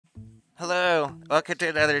Hello, welcome to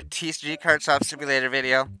another TCG Card Shop Simulator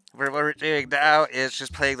video. Where what we're doing now is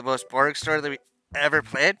just playing the most boring store that we ever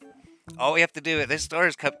played. All we have to do at this store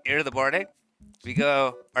is come here in the morning. We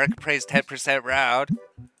go Arc Praise 10% round,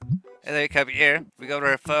 and then we come here. We go to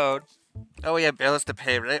our phone. Oh, we had bills to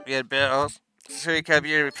pay, right? We had bills. So we come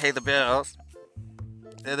here, we pay the bills.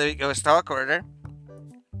 And then we go stock order.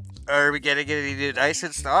 Are we getting any new dice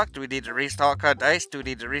in stock? Do we need to restock on dice? Do we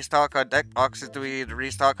need to restock on deck boxes? Do we need to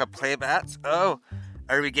restock on playmats? Oh,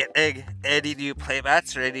 are we getting any new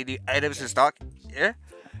playmats or any new items in stock here?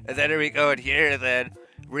 And then are we going here and then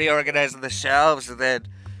reorganizing the shelves and then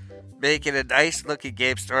making a nice looking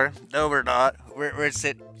game store? No, we're not. We're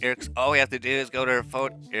sitting here 'cause all we have to do is go to our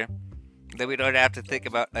phone here. Then we don't have to think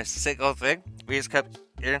about a single thing. We just come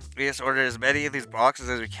here. We just order as many of these boxes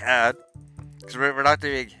as we can. Because we're not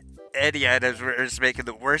doing any items. We're just making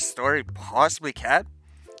the worst store we possibly can.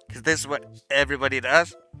 Because this is what everybody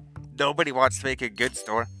does. Nobody wants to make a good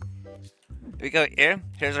store. We go here.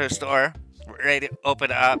 Here's our store. We're ready to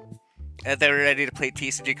open it up. And then we're ready to play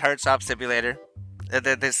TCG Card Shop Simulator. And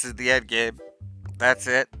then this is the end game. That's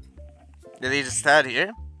it. Then you just stand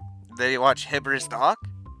here. Then you watch him restock.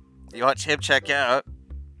 You watch him check out.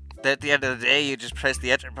 Then at the end of the day, you just press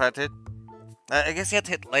the enter button. I guess you have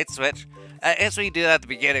to hit the light switch. I guess we do that at the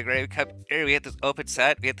beginning, right? We come here, we hit this open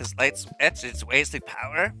set, we hit this light switch, it's wasting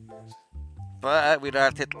power. But we don't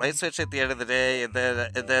have to hit the light switch at the end of the day, and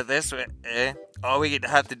then this way, all we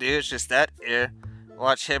have to do is just stand here,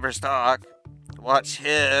 watch him restock, watch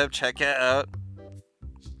him check out.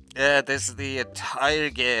 Yeah, this is the entire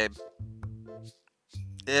game.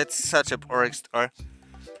 It's such a boring store.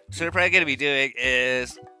 So what we're probably gonna be doing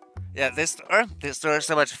is, yeah, this store is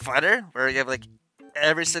so much funner, where you have like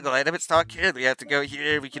every single item in stock here. We have to go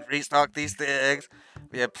here, we can restock these things.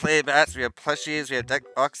 We have play mats, we have plushies, we have deck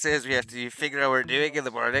boxes, we have to figure out what we're doing in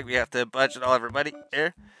the morning. We have to budget all of our money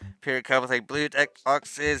here. Here comes like blue deck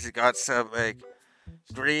boxes, you got some like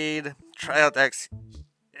green trial decks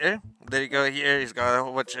here. Then you go here, he's got a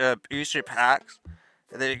whole bunch of booster packs.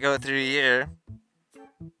 And then you go through here.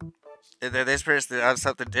 And then this person has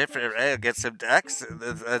something different, right? He'll get some decks, and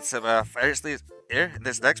then some fire sleeves here. And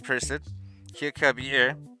this next person, he'll come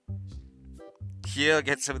here. He'll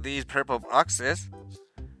get some of these purple boxes.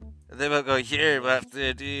 And then we'll go here. We'll have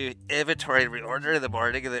to do inventory reorder in the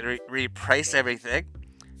morning and then reprice everything.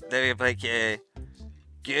 Then we have like a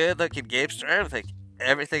good looking game store with like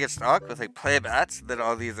everything in stock with like play mats and then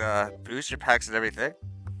all these booster packs and everything.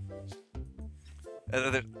 And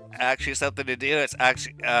then there's actually something to do. It's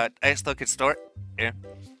actually a nice looking store here.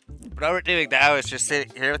 But all we're doing now is just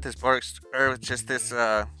sitting here with this board, or with just this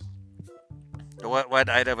one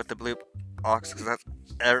item with the blue box, because that's what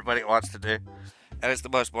everybody wants to do. And it's the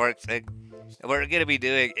most boring thing. And what we're going to be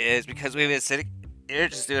doing is, because we've been sitting here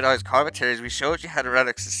just doing all these commentaries, we showed you how to run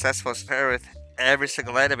a successful store with every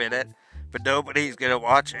single item in it, but nobody's going to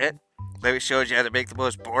watch it. Then we showed you how to make the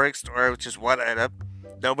most boring store, which is one item.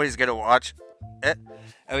 Nobody's going to watch it.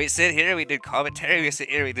 And we sit here, we did commentary, we sit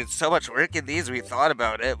here, we did so much work in these, we thought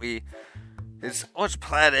about it, we did so much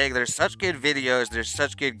planning, there's such good videos, there's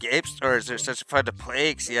such good game stores, they're such fun to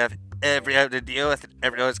play, because you have every item to deal with, and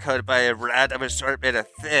everyone's covered by a random assortment of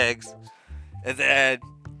things. And then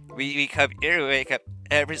we come here, we wake up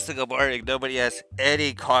every single morning, nobody has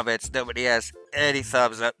any comments, nobody has any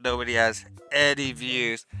thumbs up, nobody has any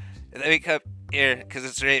views. And then we come here, because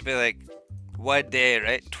it's right, but like, one day,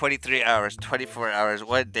 right? 23 hours, 24 hours,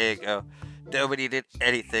 one day ago. Nobody did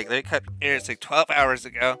anything. Then we come here, it's like 12 hours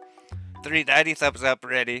ago. 390 thumbs up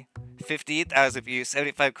already. 15,000 views,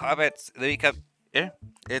 75 comments. Then we come here,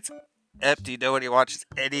 it's empty. Nobody watches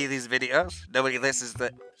any of these videos. Nobody listens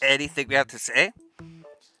to anything we have to say.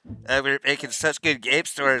 And we're making such good game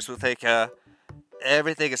stores with like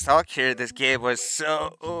everything in stock here. This game was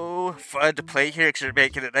so fun to play here because you're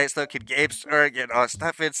making a nice looking game store, getting all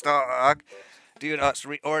stuff in stock, doing all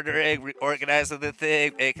reordering, reorganizing the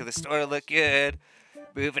thing, making the store look good,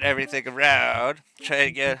 moving everything around, trying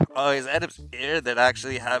to get all these items here, then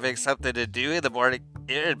actually having something to do in the morning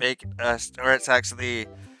here and make a store that's actually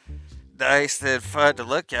nice and fun to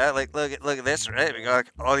look at. Like look at this, right? We got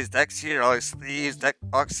like, all these decks here, all these sleeves, deck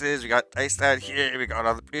boxes. We got dice down here. We got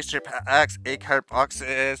all the booster packs, 8-card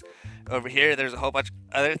boxes. Over here, there's a whole bunch of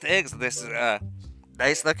other things. This is a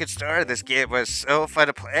nice looking store. This game was so fun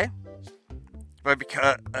to play, but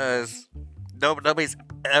because nobody's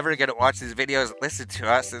ever gonna watch these videos and listen to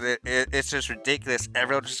us, and it's just ridiculous.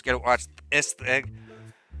 Everyone's just gonna watch this thing.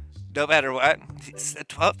 No matter what,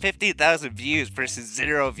 15,000 views versus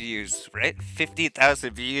 0 views, right?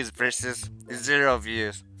 15,000 views versus 0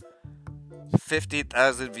 views.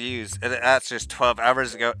 50,000 views, and that's just 12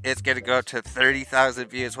 hours ago. It's gonna go to 30,000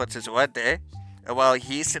 views once it's one day. And while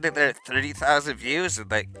he's sitting there at 30,000 views and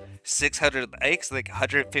like 600 likes, like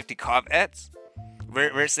 150 comments,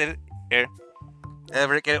 we're sitting here and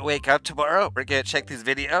we're gonna wake up tomorrow. We're gonna check these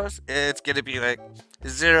videos. It's gonna be like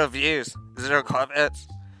 0 views, 0 comments,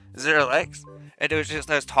 0 likes. And it was just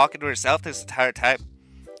us talking to ourselves this entire time.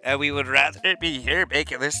 And we would rather be here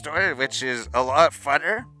making this story, which is a lot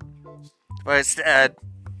funner. But instead,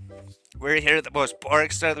 we're here at the most boring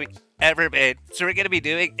story that we ever made. So what we're going to be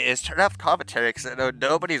doing is turn off the commentary because I know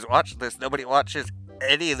nobody's watching this. Nobody watches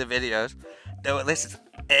any of the videos. No one listens to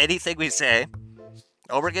anything we say.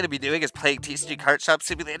 All we're going to be doing is playing TCG Card Shop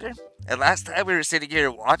Simulator. And last time we were sitting here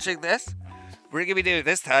watching this, what we're going to be doing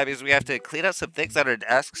this time is we have to clean up some things on our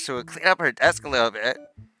desk. So we'll clean up our desk a little bit.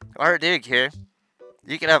 What we're doing here,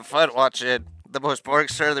 you can have fun watching the most boring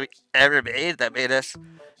story that we ever made that made us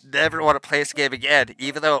never want to play this game again,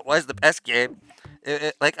 even though it was the best game.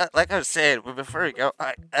 Like I was saying before we go,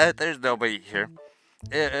 there's nobody here.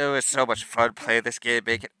 It was so much fun playing this game,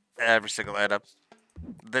 making every single item.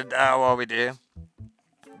 Then now all we do,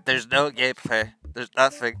 there's no gameplay. There's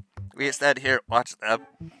nothing. We just stand here, watch them.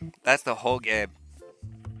 That's the whole game.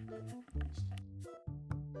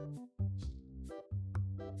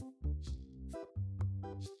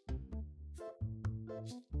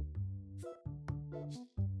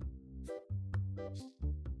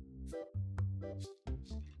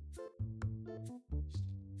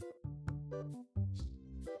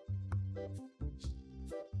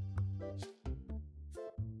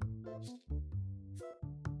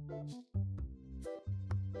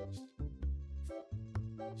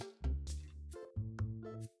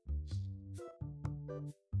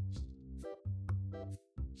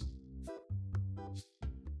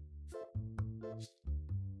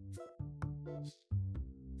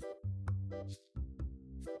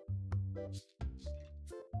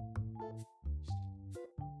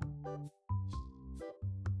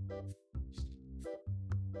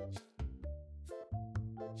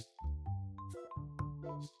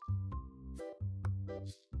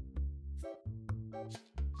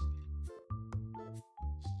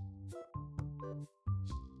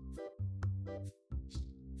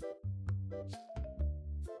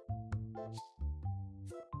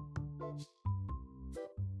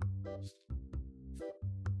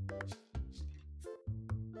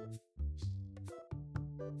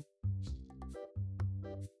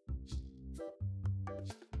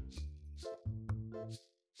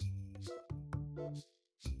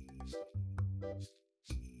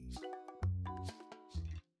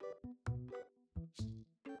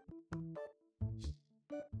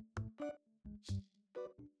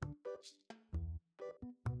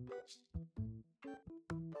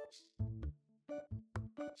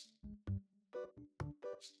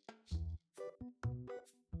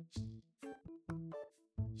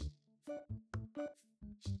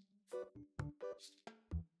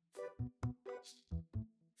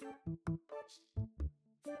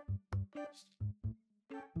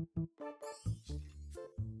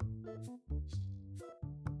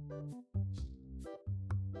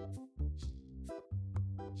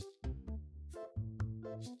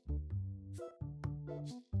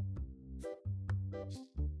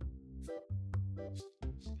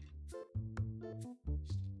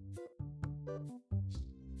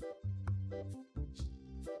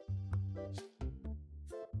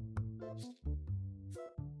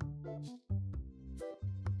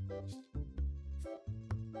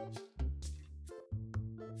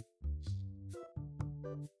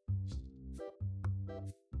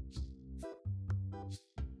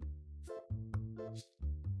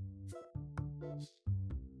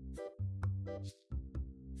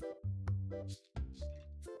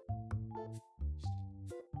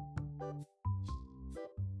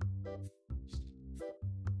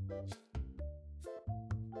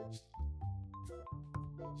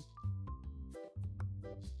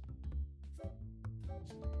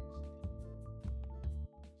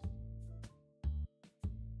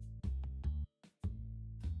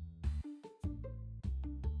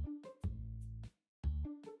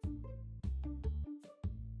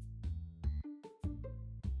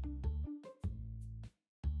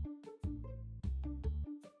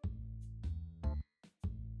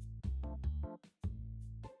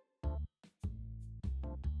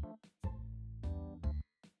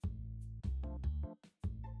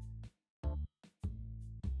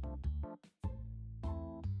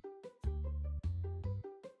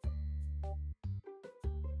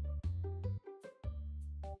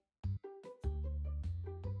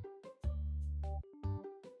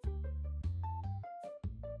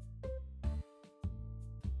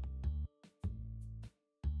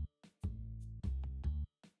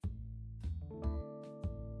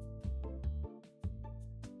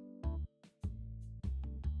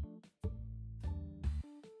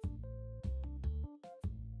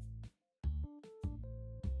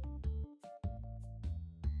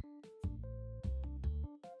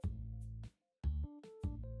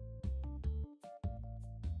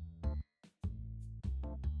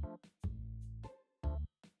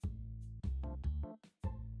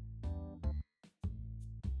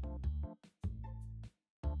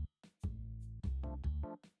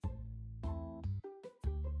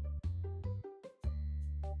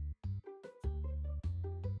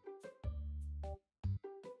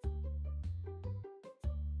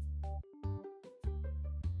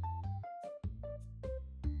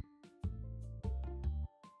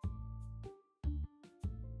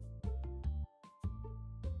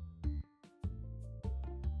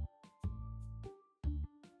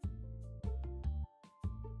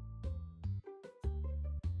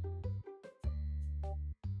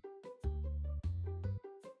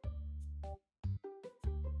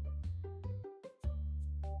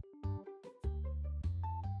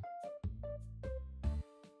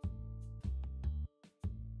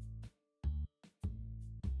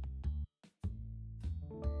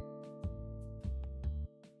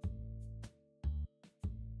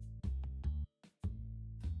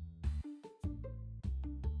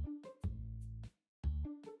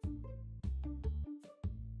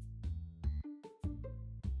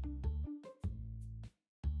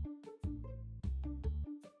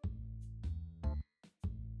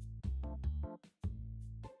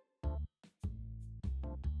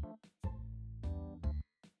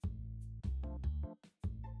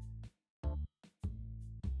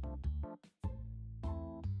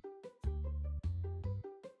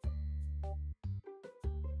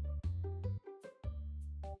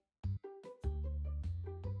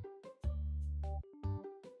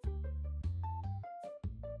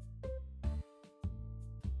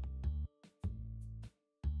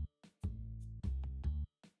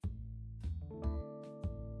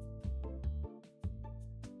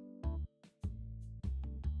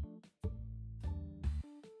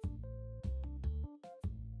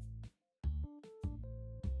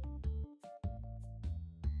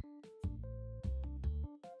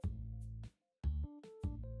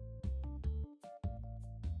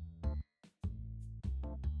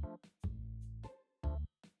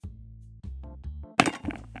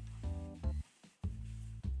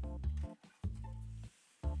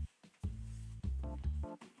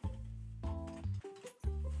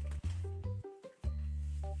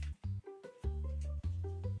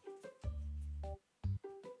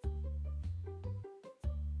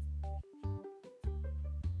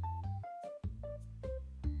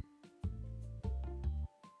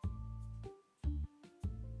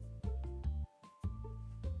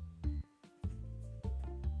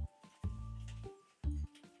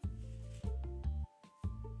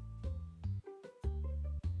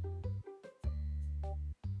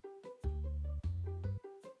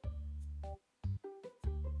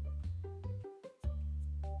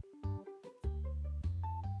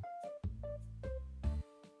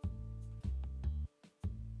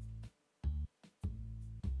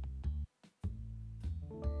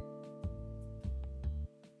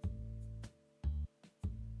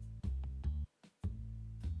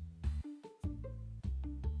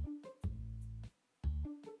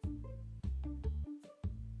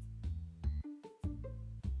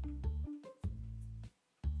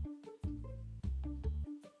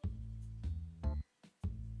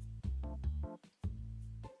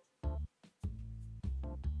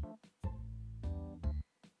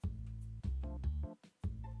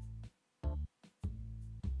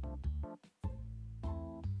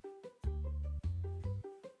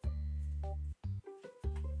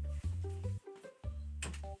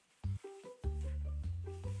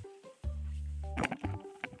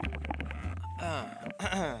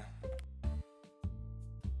 Oh,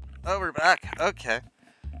 we're back. Okay.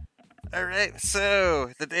 Alright,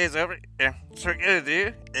 so the day's over. Yeah. So what we're gonna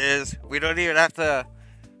do is we don't even have to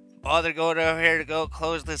bother going over here to go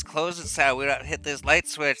close this closing sound. We don't hit this light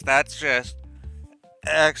switch. That's just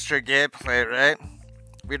extra gameplay, right?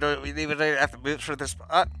 We even don't have to move from the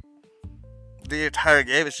spot. The entire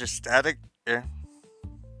game is just static. Yeah.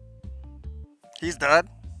 He's done.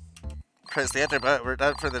 Press the enter button. We're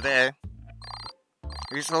done for the day.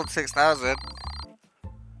 We sold 6,000.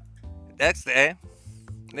 Next day,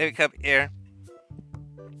 then we come here.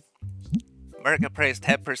 Market price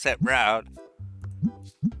 10% round.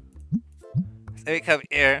 Then we come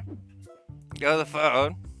here. Go to the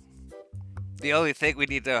phone. The only thing we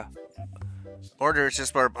need to order is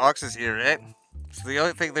just more boxes here, right? So the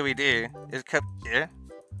only thing that we do is come here.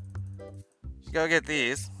 Go get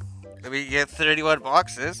these. Then we get 31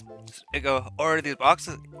 boxes. We go order these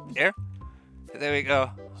boxes here. And then we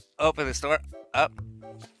go open the store up.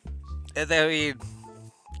 And then we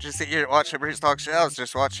just sit here and watch him restock shelves.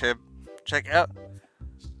 Just watch him check out.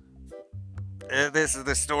 And this is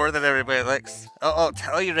the store that everybody likes. I'll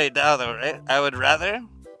tell you right now though, right? I'd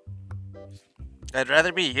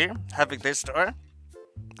rather be here having this store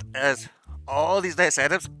as all these nice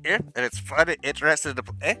items here, and it's fun and interesting to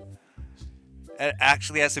play. And it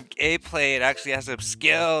actually has some gameplay, it actually has some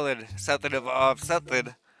skill and something involved,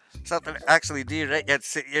 something to actually do, right? You have to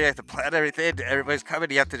sit here, you have to plan everything, everybody's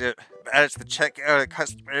coming, you have to manage the checkout of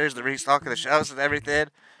customers, the restocking the shelves and everything,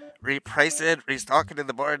 reprice it, restock it in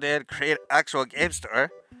the morning, create an actual game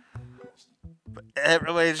store. But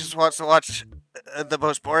everybody just wants to watch the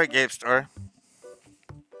most boring game store.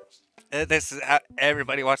 And this is how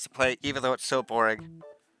everybody wants to play, even though it's so boring.